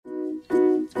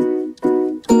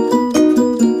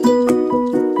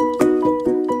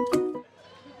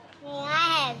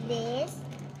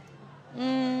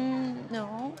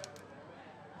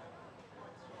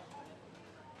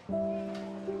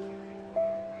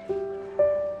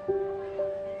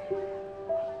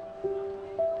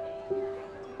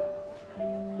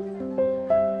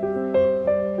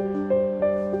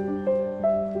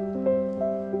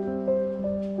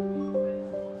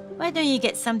Why don't you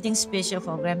get something special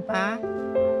for Grandpa?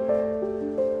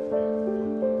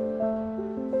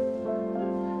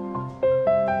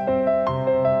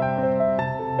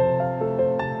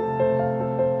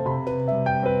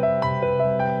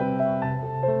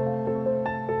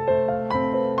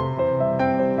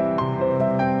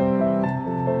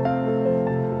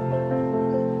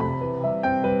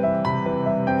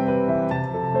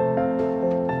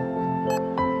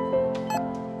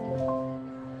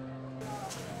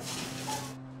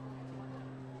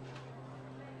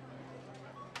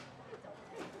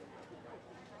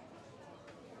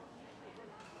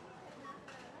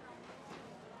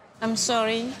 I'm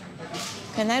sorry.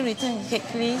 Can I return the cake,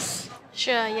 please?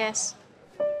 Sure, yes.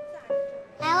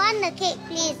 I want the cake,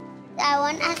 please. I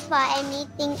won't ask for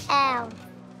anything else.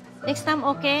 Next time,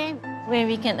 okay? When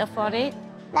we can afford it?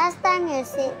 Last time you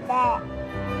said that.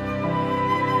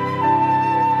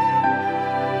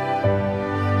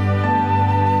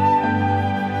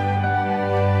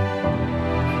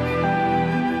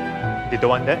 You don't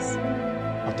want this?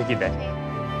 I'll take it back.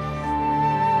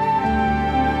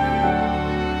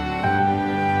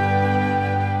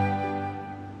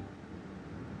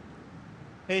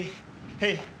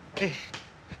 Hey.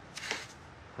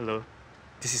 Hello,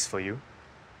 this is for you.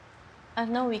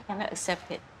 No, we cannot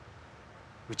accept it.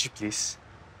 Would you please?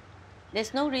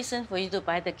 There's no reason for you to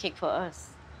buy the cake for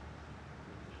us.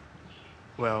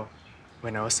 Well,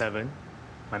 when I was 7,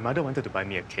 my mother wanted to buy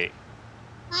me a cake.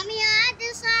 Mommy, I want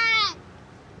this one.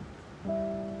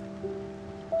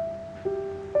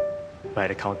 But at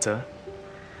the counter,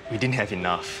 we didn't have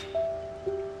enough.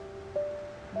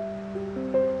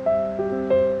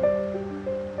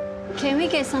 Can we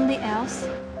get something else?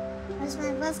 It's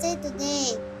my birthday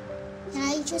today. Can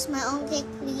I choose my own cake,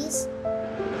 please?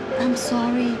 I'm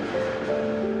sorry.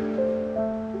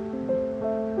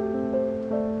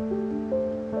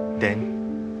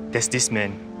 Then, there's this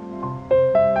man.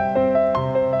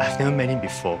 I've never met him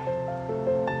before.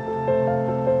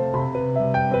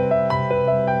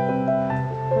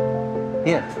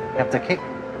 Here, have the cake.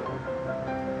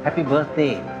 Happy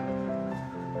birthday.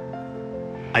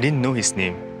 I didn't know his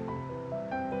name.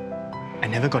 I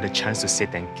never got a chance to say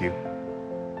thank you.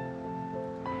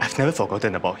 I've never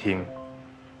forgotten about him.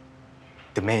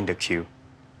 The man in the queue.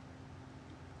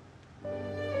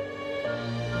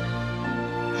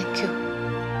 Thank you.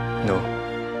 No,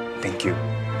 thank you.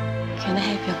 Can I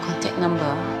have your contact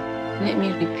number? Let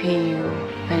me repay you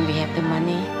when we have the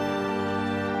money.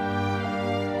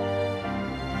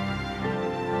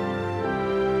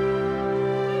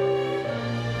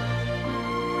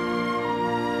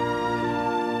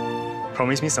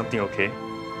 Promise me something, okay?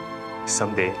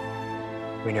 Someday,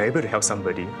 when you're able to help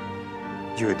somebody,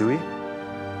 you will do it?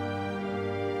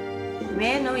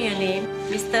 May I know your name,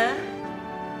 mister?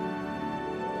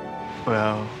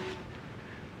 Well,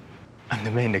 I'm the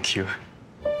man in the queue.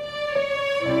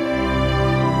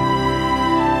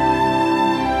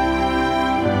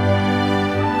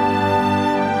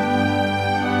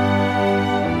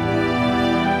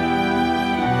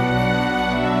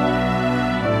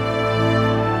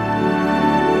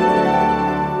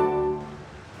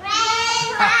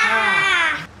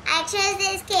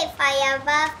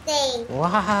 Birthday.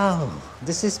 Wow,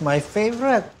 this is my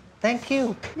favorite. Thank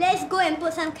you. Let's go and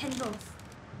put some candles.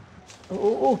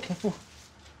 Oh, careful.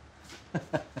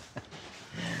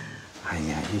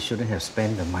 You shouldn't have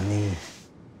spent the money.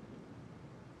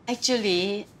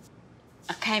 Actually,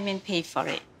 a Kaiman paid for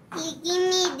it. He give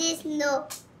me this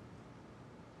note.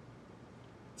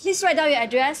 Please write down your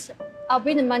address. I'll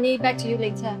bring the money back to you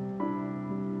later.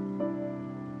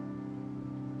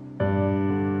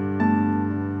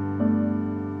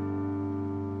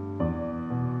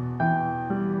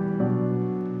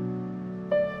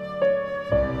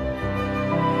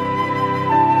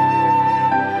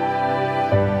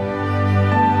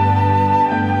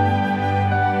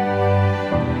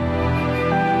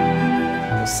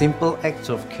 A simple act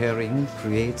of caring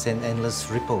creates an endless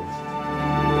ripple.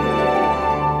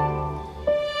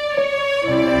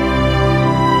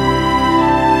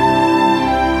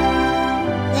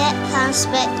 That comes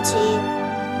back to you.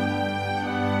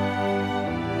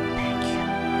 Thank you.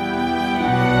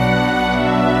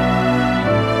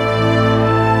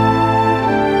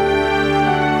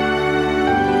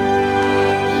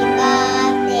 Happy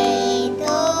birthday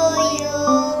to you.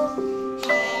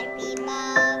 Happy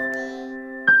birthday.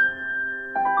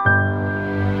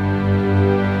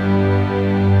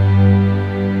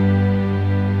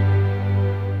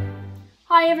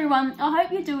 Hi everyone, I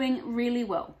hope you're doing really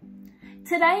well.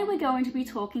 Today we're going to be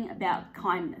talking about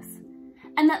kindness.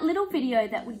 And that little video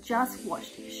that we just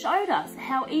watched showed us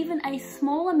how even a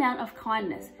small amount of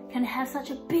kindness can have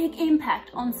such a big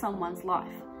impact on someone's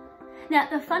life. Now,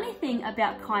 the funny thing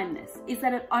about kindness is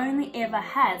that it only ever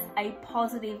has a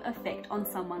positive effect on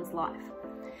someone's life.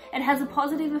 It has a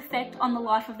positive effect on the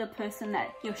life of the person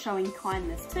that you're showing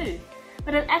kindness to,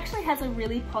 but it actually has a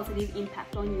really positive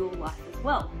impact on your life as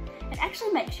well. It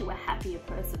actually makes you a happier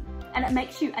person, and it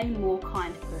makes you a more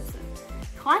kind person.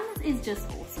 Kindness is just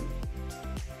awesome.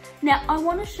 Now, I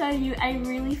want to show you a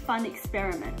really fun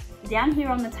experiment down here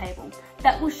on the table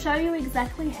that will show you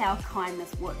exactly how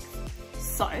kindness works.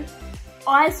 So,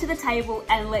 eyes to the table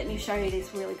and let me show you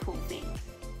this really cool thing.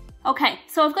 Okay,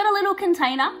 so I've got a little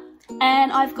container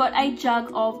and I've got a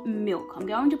jug of milk. I'm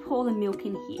going to pour the milk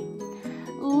in here.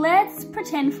 Let's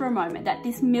pretend for a moment that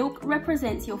this milk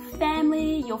represents your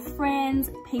family, your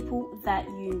friends, people that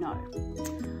you know.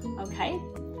 Okay?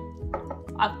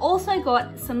 I've also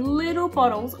got some little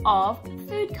bottles of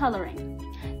food colouring.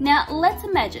 Now let's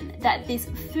imagine that this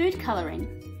food colouring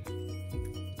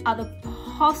are the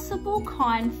possible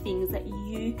kind things that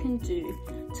you can do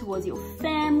towards your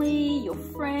family, your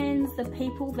friends, the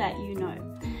people that you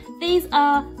know. These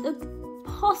are the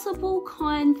possible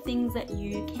kind things that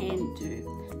you can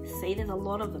do. See, there's a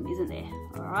lot of them, isn't there?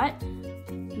 All right.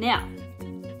 Now,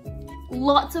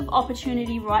 lots of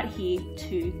opportunity right here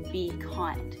to be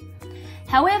kind.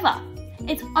 However,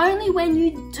 it's only when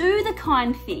you do the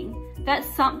kind thing that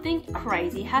something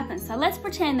crazy happens. So let's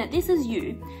pretend that this is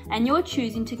you and you're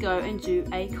choosing to go and do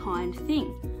a kind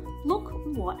thing. Look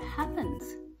what happens.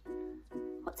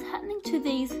 What's happening to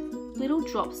these little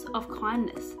drops of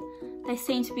kindness? They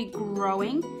seem to be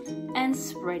growing and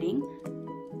spreading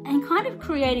and kind of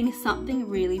creating something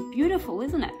really beautiful,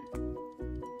 isn't it?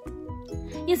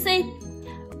 You see,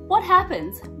 what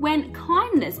happens when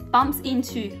kindness bumps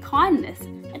into kindness,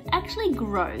 it actually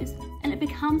grows and it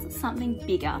becomes something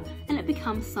bigger and it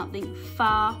becomes something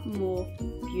far more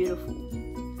beautiful.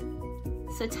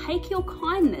 So take your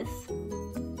kindness,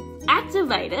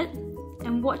 activate it,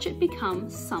 and watch it become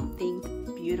something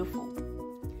beautiful.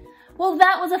 Well,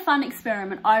 that was a fun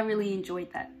experiment. I really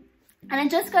enjoyed that. And it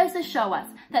just goes to show us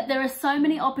that there are so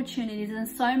many opportunities and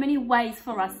so many ways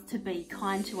for us to be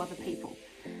kind to other people.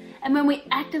 And when we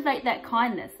activate that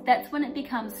kindness, that's when it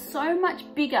becomes so much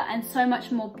bigger and so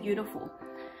much more beautiful.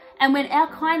 And when our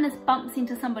kindness bumps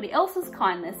into somebody else's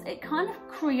kindness, it kind of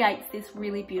creates this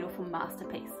really beautiful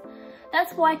masterpiece.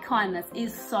 That's why kindness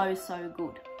is so, so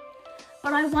good.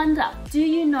 But I wonder, do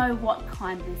you know what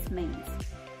kindness means?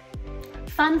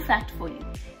 Fun fact for you.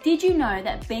 Did you know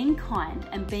that being kind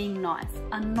and being nice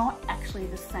are not actually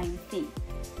the same thing?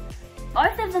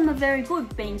 Both of them are very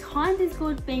good. Being kind is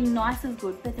good, being nice is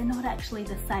good, but they're not actually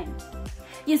the same.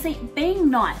 You see, being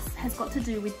nice has got to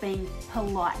do with being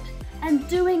polite and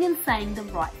doing and saying the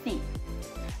right thing.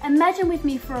 Imagine with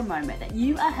me for a moment that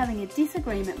you are having a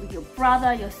disagreement with your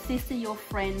brother, your sister, your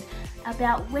friend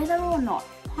about whether or not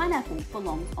pineapple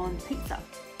belongs on pizza.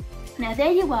 Now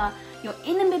there you are, you're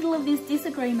in the middle of this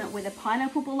disagreement whether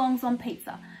pineapple belongs on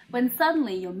pizza, when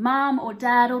suddenly your mum or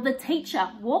dad or the teacher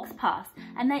walks past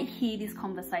and they hear this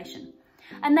conversation.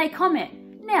 And they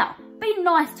comment, "Now, be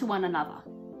nice to one another."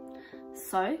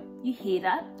 So you hear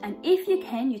that, and if you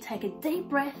can, you take a deep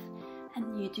breath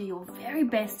and you do your very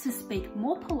best to speak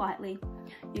more politely.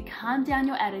 You calm down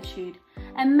your attitude,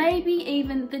 and maybe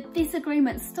even the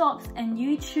disagreement stops and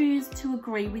you choose to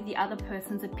agree with the other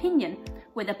person's opinion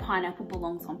whether pineapple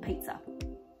belongs on pizza.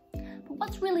 But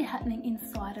what's really happening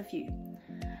inside of you?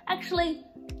 Actually,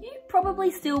 you probably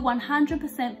still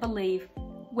 100% believe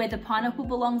whether pineapple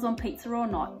belongs on pizza or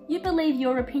not. You believe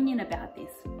your opinion about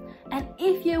this. And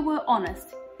if you were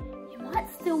honest, you might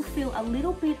still feel a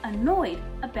little bit annoyed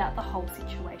about the whole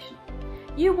situation.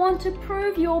 You want to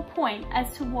prove your point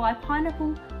as to why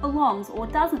pineapple belongs or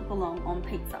doesn't belong on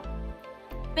pizza.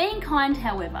 Being kind,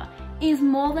 however, is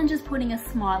more than just putting a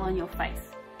smile on your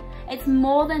face. It's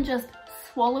more than just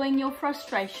swallowing your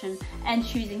frustration and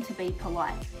choosing to be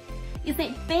polite. You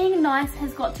see, being nice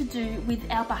has got to do with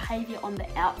our behaviour on the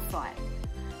outside.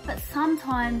 But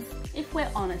sometimes, if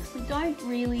we're honest, we don't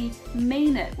really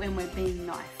mean it when we're being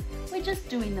nice. We're just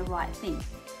doing the right thing.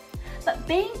 But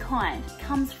being kind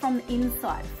comes from the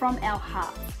inside, from our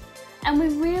hearts. And we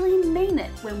really mean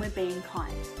it when we're being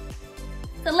kind.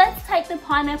 So let's take the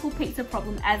pineapple pizza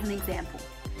problem as an example.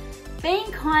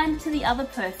 Being kind to the other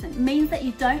person means that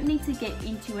you don't need to get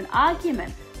into an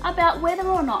argument about whether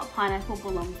or not pineapple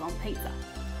belongs on pizza.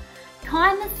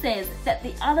 Kindness says that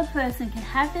the other person can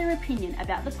have their opinion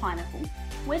about the pineapple,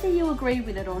 whether you agree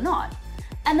with it or not.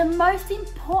 And the most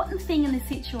important thing in this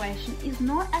situation is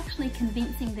not actually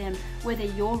convincing them whether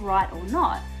you're right or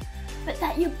not, but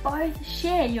that you both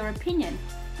share your opinion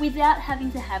without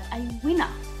having to have a winner.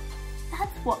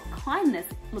 That's what kindness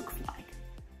looks like.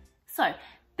 So,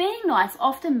 being nice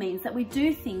often means that we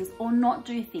do things or not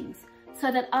do things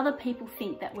so that other people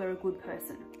think that we're a good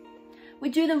person. We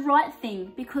do the right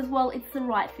thing because, well, it's the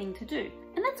right thing to do.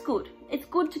 And that's good. It's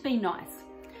good to be nice.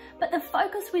 But the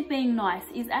focus with being nice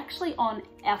is actually on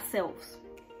ourselves.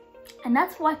 And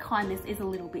that's why kindness is a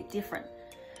little bit different.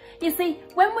 You see,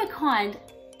 when we're kind,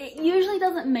 it usually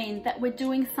doesn't mean that we're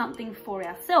doing something for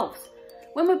ourselves.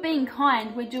 When we're being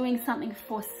kind, we're doing something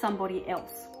for somebody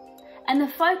else. And the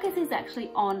focus is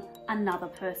actually on another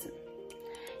person.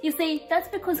 You see, that's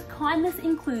because kindness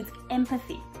includes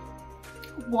empathy.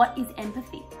 What is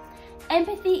empathy?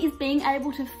 Empathy is being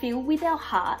able to feel with our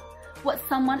heart what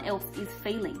someone else is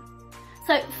feeling.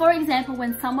 So, for example,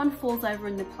 when someone falls over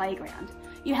in the playground,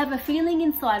 you have a feeling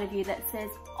inside of you that says,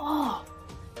 oh,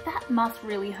 that must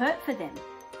really hurt for them.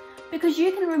 Because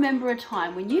you can remember a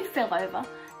time when you fell over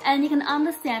and you can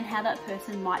understand how that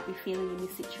person might be feeling in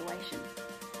this situation.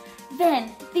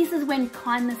 Then, this is when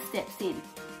kindness steps in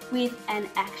with an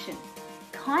action.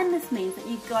 Kindness means that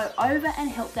you go over and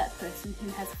help that person who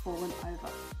has fallen over.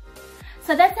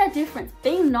 So that's our difference.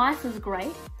 Being nice is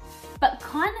great, but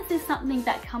kindness is something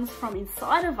that comes from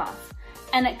inside of us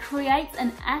and it creates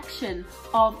an action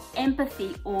of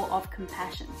empathy or of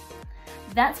compassion.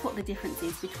 That's what the difference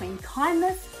is between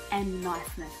kindness and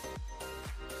niceness.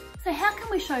 So how can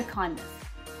we show kindness?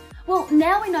 Well,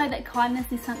 now we know that kindness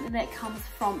is something that comes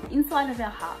from inside of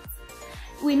our hearts.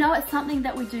 We know it's something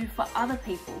that we do for other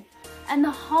people. And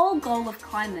the whole goal of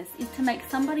kindness is to make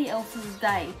somebody else's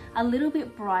day a little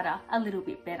bit brighter, a little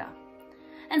bit better.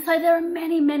 And so there are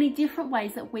many, many different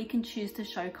ways that we can choose to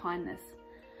show kindness.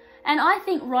 And I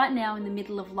think right now in the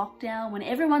middle of lockdown, when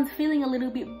everyone's feeling a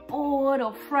little bit bored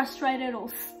or frustrated or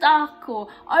stuck or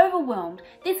overwhelmed,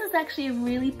 this is actually a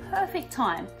really perfect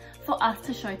time for us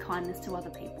to show kindness to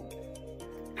other people.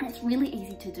 And it's really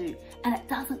easy to do, and it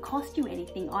doesn't cost you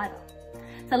anything either.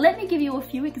 So let me give you a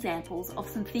few examples of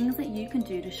some things that you can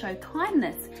do to show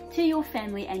kindness to your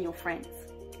family and your friends.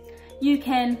 You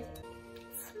can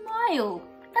smile.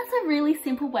 That's a really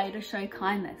simple way to show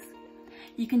kindness.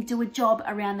 You can do a job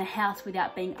around the house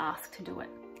without being asked to do it.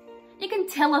 You can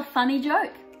tell a funny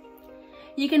joke.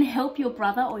 You can help your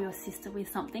brother or your sister with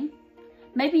something.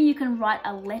 Maybe you can write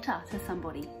a letter to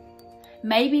somebody.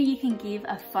 Maybe you can give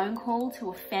a phone call to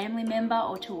a family member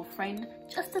or to a friend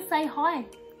just to say hi,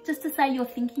 just to say you're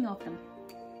thinking of them.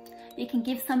 You can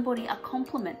give somebody a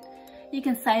compliment. You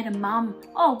can say to mum,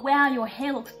 oh wow, your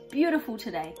hair looks beautiful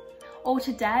today. Or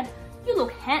to dad, you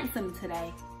look handsome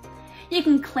today. You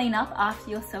can clean up after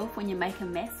yourself when you make a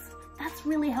mess. That's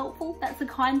really helpful. That's a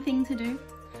kind thing to do.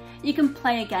 You can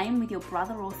play a game with your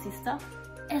brother or sister,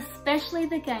 especially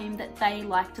the game that they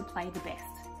like to play the best.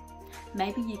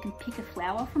 Maybe you can pick a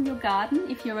flower from your garden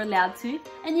if you're allowed to,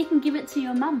 and you can give it to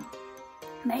your mum.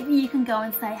 Maybe you can go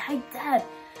and say, hey dad,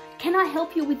 can I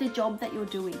help you with the job that you're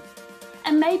doing?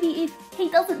 And maybe if he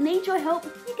doesn't need your help,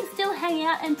 you can still hang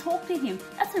out and talk to him.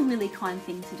 That's a really kind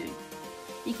thing to do.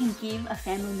 You can give a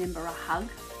family member a hug.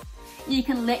 You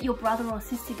can let your brother or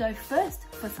sister go first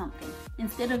for something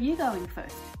instead of you going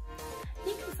first.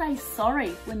 You can say sorry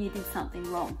when you did something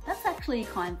wrong. That's actually a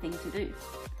kind thing to do.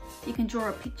 You can draw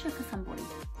a picture for somebody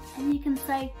and you can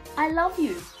say, I love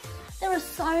you. There are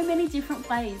so many different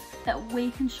ways that we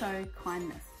can show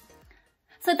kindness.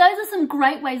 So those are some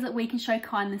great ways that we can show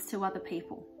kindness to other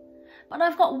people. But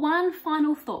I've got one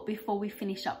final thought before we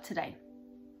finish up today.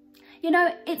 You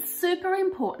know, it's super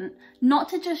important not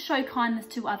to just show kindness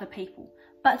to other people,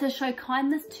 but to show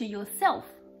kindness to yourself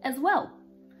as well.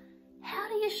 How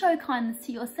do you show kindness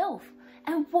to yourself?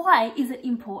 And why is it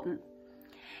important?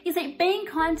 You see, being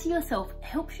kind to yourself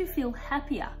helps you feel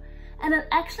happier, and it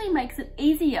actually makes it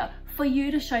easier for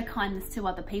you to show kindness to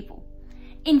other people.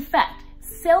 In fact,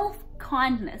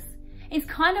 self-kindness is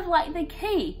kind of like the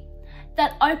key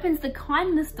that opens the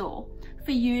kindness door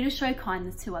for you to show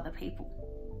kindness to other people.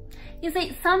 You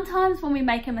see, sometimes when we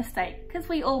make a mistake, because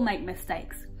we all make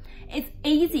mistakes, it's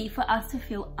easy for us to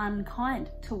feel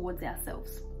unkind towards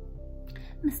ourselves.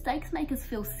 Mistakes make us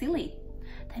feel silly.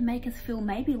 They make us feel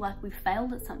maybe like we've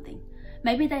failed at something.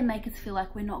 Maybe they make us feel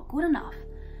like we're not good enough.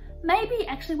 Maybe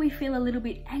actually we feel a little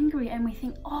bit angry and we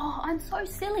think, oh, I'm so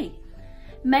silly.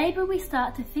 Maybe we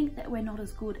start to think that we're not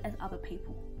as good as other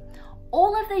people.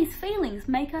 All of these feelings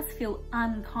make us feel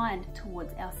unkind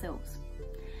towards ourselves.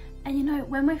 And you know,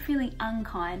 when we're feeling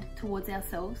unkind towards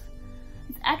ourselves,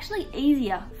 it's actually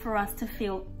easier for us to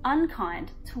feel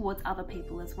unkind towards other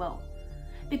people as well.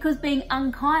 Because being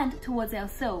unkind towards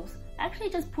ourselves actually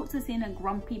just puts us in a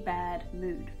grumpy, bad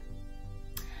mood.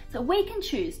 So we can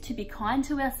choose to be kind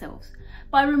to ourselves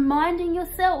by reminding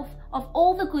yourself of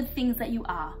all the good things that you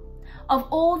are, of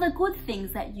all the good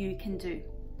things that you can do.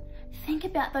 Think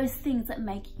about those things that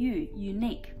make you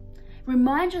unique.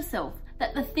 Remind yourself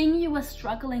that the thing you are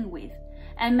struggling with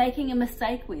and making a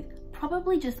mistake with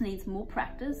probably just needs more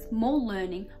practice, more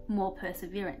learning, more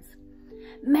perseverance.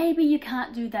 Maybe you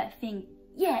can't do that thing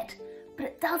yet, but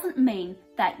it doesn't mean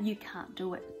that you can't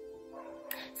do it.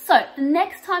 So the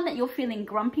next time that you're feeling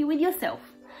grumpy with yourself,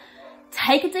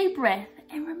 take a deep breath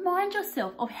and remind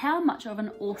yourself of how much of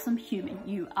an awesome human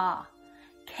you are.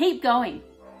 Keep going.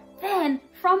 Then,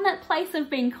 from that place of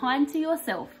being kind to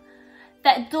yourself,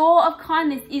 that door of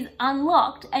kindness is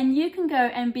unlocked and you can go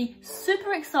and be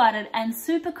super excited and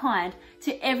super kind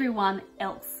to everyone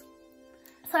else.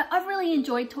 So I've really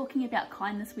enjoyed talking about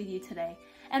kindness with you today,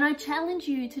 and I challenge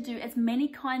you to do as many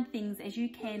kind things as you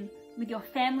can with your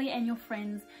family and your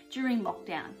friends during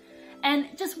lockdown.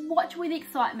 And just watch with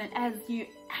excitement as you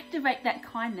activate that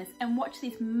kindness and watch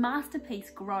this masterpiece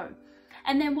grow.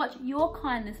 And then watch your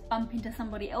kindness bump into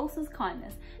somebody else's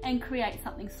kindness and create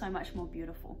something so much more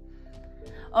beautiful.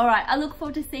 All right, I look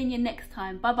forward to seeing you next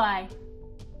time. Bye-bye.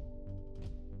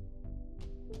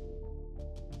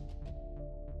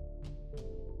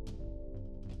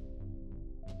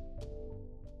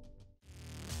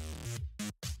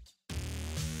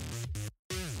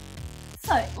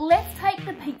 So let's take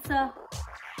the pizza.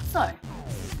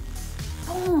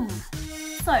 Boom.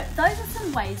 So those are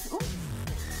some ways.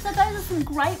 So those are some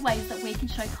great ways that we can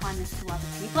show kindness to other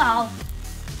people. Well,